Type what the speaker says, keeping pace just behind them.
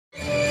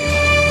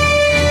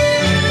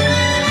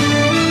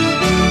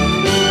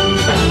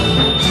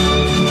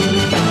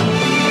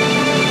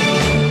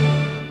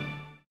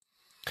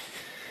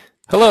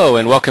Hello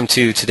and welcome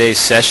to today's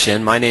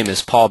session. My name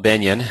is Paul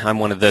Benyon. I'm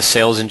one of the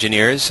sales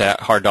engineers at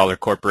Hard Dollar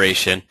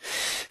Corporation.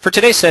 For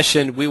today's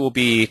session, we will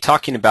be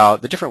talking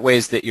about the different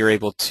ways that you're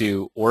able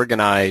to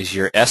organize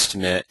your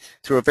estimate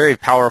through a very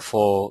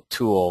powerful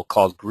tool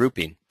called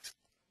grouping.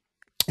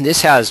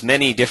 This has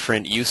many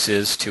different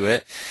uses to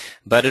it,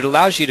 but it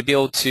allows you to be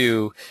able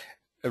to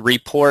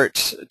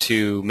report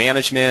to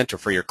management or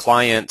for your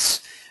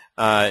clients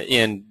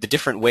in the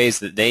different ways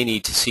that they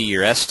need to see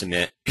your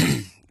estimate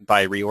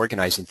by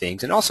reorganizing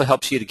things, and also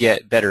helps you to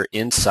get better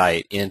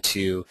insight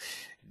into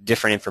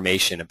different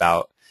information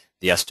about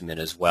the estimate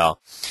as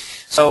well.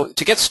 So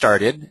to get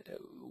started,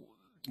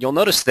 you'll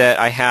notice that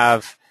I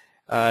have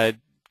a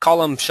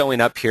column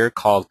showing up here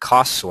called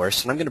cost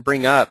source, and I'm going to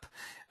bring up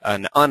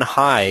and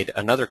unhide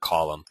another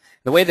column.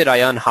 The way that I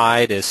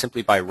unhide is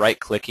simply by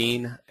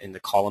right-clicking in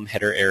the column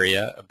header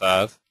area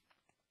above,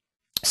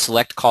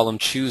 select column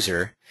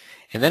chooser,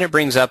 and then it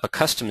brings up a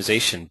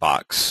customization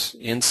box.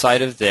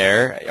 Inside of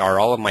there are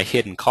all of my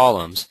hidden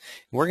columns.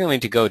 We're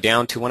going to go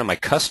down to one of my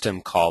custom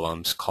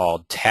columns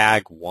called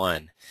tag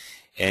 1.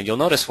 And you'll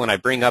notice when I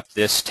bring up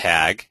this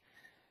tag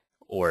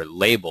or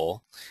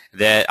label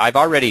that I've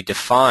already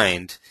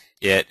defined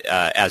it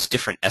as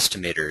different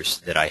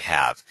estimators that I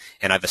have.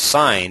 And I've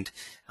assigned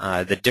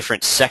the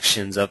different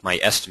sections of my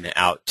estimate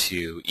out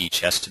to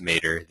each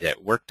estimator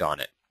that worked on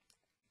it.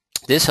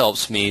 This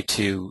helps me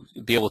to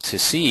be able to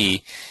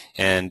see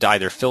and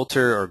either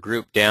filter or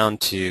group down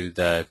to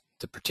the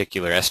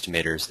particular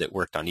estimators that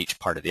worked on each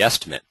part of the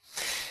estimate.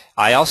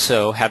 I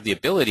also have the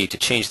ability to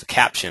change the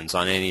captions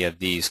on any of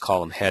these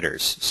column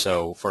headers.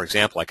 So for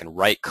example, I can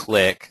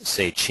right-click,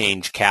 say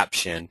change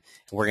caption, and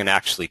we're going to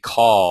actually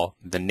call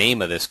the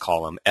name of this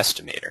column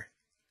estimator.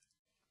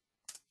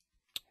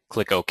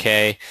 Click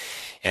OK,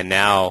 and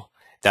now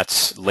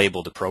that's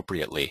labeled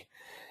appropriately.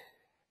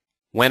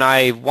 When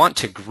I want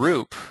to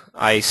group,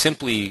 I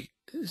simply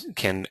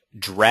can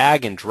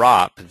drag and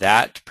drop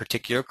that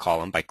particular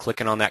column by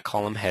clicking on that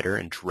column header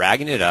and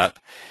dragging it up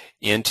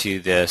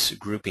into this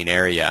grouping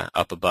area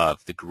up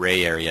above, the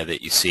gray area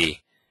that you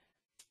see.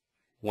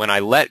 When I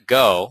let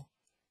go,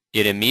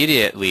 it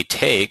immediately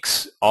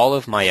takes all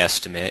of my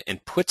estimate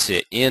and puts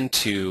it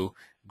into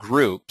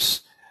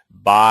groups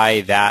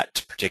by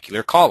that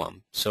particular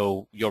column.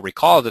 So you'll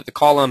recall that the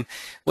column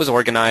was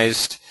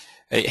organized.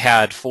 It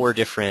had 4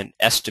 different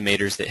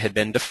estimators that had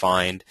been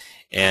defined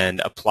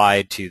and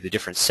applied to the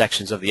different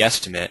sections of the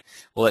estimate.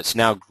 Well, it's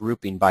now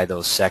grouping by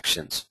those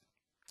sections.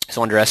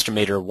 So under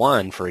estimator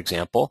 1, for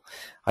example,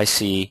 I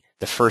see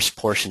the first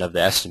portion of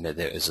the estimate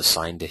that is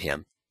assigned to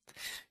him.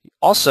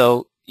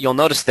 Also, you'll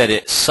notice that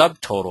it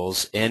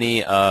subtotals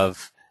any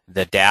of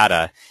the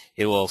data.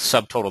 It will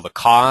subtotal the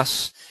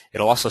costs.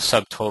 It'll also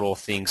subtotal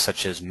things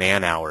such as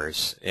man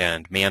hours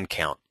and man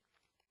count.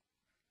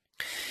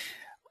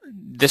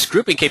 This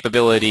grouping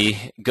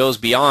capability goes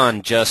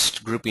beyond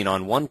just grouping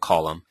on one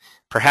column.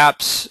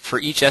 Perhaps for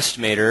each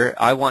estimator,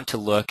 I want to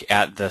look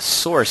at the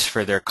source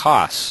for their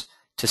costs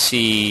to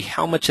see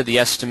how much of the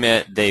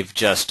estimate they've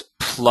just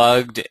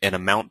plugged an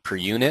amount per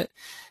unit,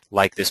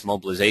 like this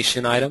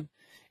mobilization item,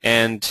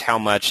 and how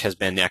much has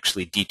been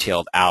actually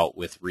detailed out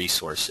with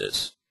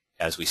resources,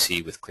 as we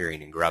see with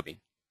clearing and grubbing.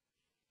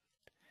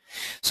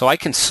 So I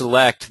can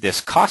select this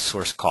cost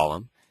source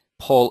column,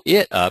 pull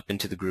it up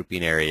into the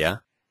grouping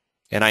area,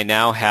 and I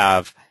now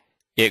have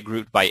it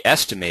grouped by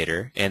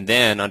estimator, and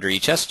then under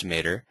each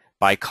estimator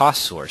by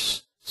cost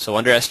source. So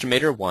under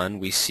estimator 1,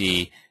 we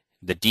see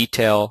the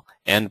detail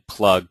and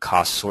plug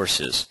cost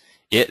sources.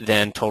 It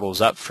then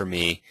totals up for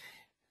me,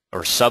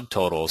 or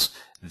subtotals,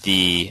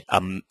 the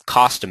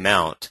cost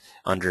amount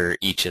under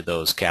each of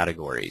those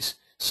categories.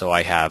 So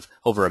I have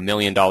over $1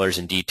 million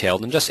in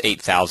detailed and just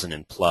 8,000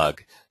 in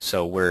plug.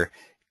 So we're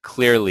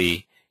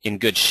clearly in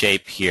good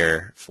shape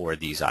here for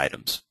these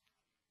items.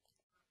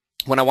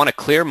 When I want to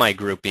clear my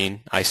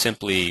grouping, I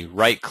simply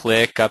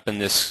right-click up in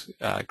this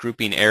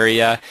grouping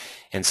area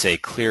and say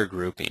Clear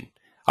Grouping.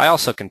 I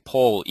also can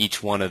pull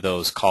each one of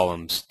those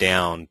columns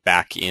down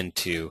back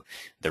into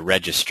the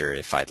register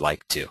if I'd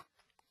like to.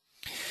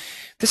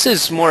 This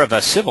is more of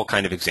a civil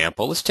kind of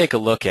example. Let's take a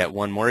look at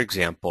one more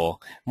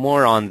example,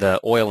 more on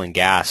the oil and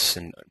gas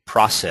and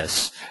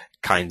process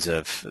kinds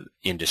of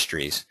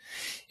industries.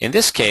 In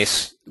this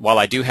case, while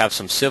I do have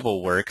some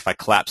civil work, if I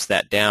collapse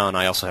that down,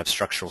 I also have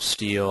structural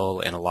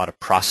steel and a lot of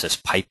process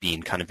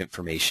piping kind of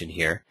information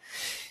here.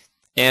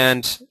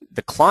 And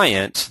the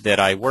client that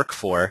I work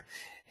for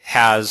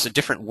has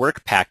different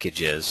work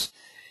packages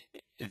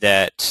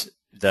that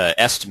the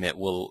estimate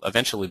will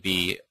eventually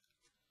be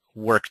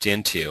worked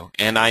into,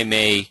 and I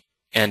may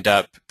end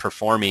up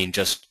performing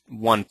just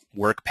one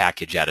work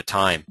package at a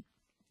time.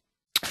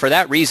 For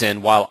that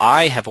reason, while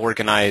I have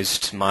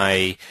organized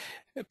my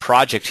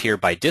project here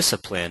by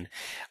discipline,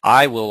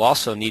 I will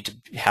also need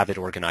to have it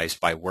organized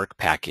by work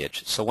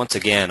package. So once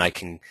again, I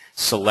can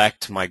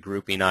select my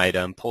grouping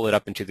item, pull it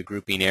up into the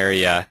grouping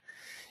area,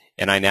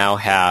 and I now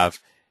have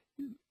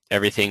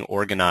everything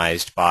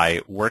organized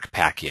by work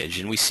package.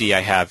 And we see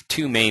I have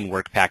 2 main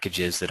work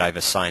packages that I've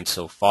assigned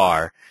so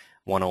far.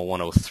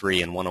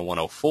 10103 and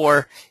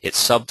 10104. It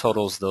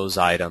subtotals those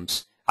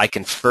items. I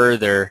can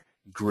further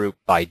group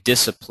by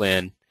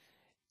discipline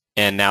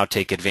and now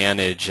take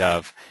advantage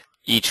of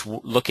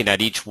looking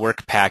at each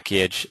work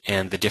package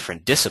and the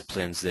different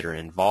disciplines that are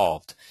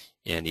involved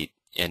in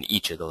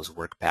each of those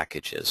work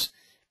packages.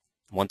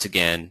 Once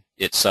again,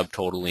 it's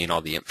subtotaling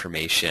all the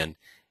information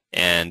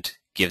and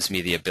gives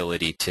me the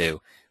ability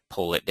to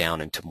pull it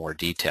down into more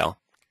detail.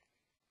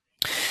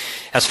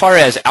 As far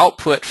as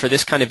output for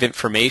this kind of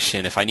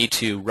information, if I need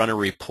to run a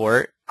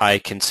report, I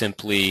can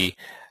simply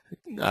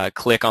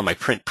click on my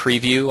print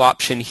preview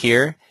option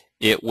here.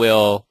 It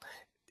will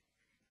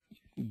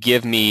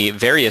give me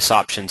various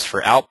options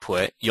for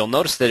output. You'll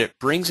notice that it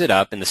brings it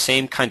up in the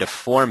same kind of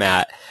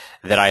format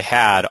that I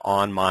had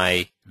on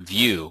my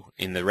view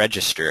in the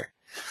register.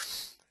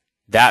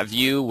 That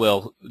view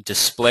will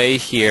display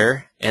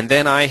here, and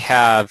then I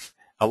have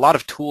a lot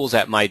of tools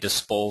at my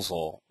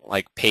disposal,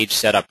 like page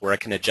setup where I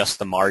can adjust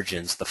the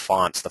margins, the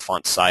fonts, the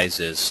font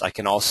sizes. I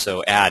can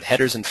also add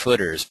headers and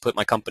footers, put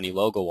my company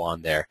logo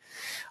on there.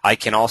 I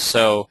can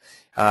also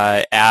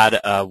add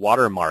a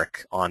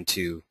watermark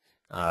onto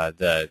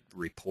the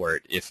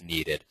report if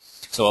needed.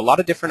 So a lot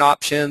of different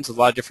options, a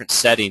lot of different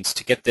settings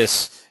to get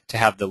this to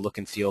have the look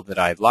and feel that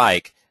I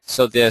like.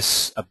 So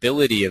this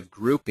ability of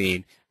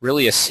grouping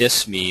really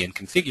assists me in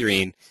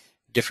configuring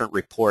different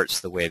reports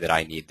the way that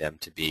I need them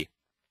to be.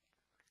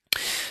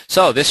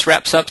 So this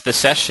wraps up the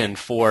session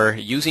for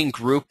using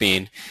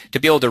grouping to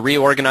be able to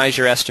reorganize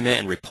your estimate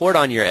and report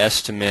on your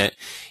estimate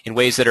in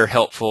ways that are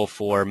helpful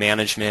for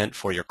management,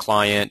 for your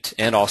client,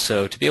 and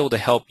also to be able to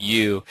help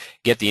you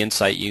get the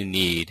insight you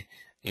need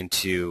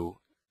into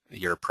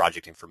your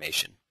project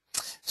information.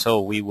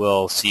 So we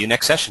will see you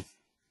next session.